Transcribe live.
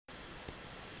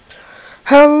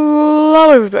Hello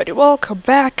everybody, welcome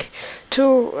back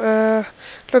to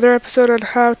another episode on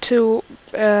how to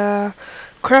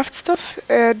craft stuff,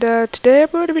 and today I'm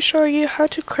going to be showing you how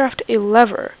to craft a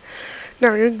lever.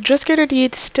 Now you're just going to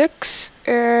need sticks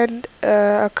and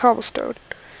a cobblestone.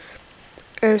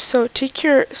 So take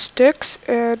your sticks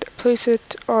and place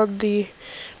it on the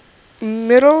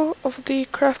middle of the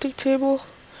crafting table,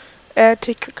 and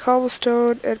take your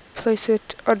cobblestone and place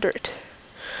it under it.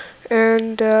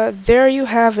 And there you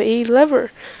have a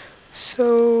lever.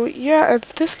 So yeah, and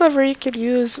this lever you can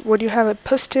use when you have a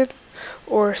piston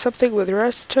or something with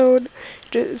redstone.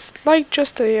 It's like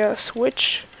just a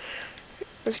switch.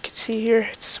 As you can see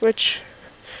here, it's a switch.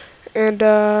 And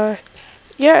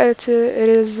yeah, it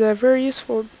is very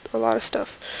useful in a lot of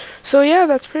stuff. So yeah,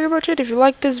 that's pretty much it. If you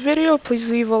like this video,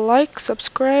 please leave a like,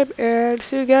 subscribe, and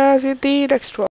see you guys in the next one.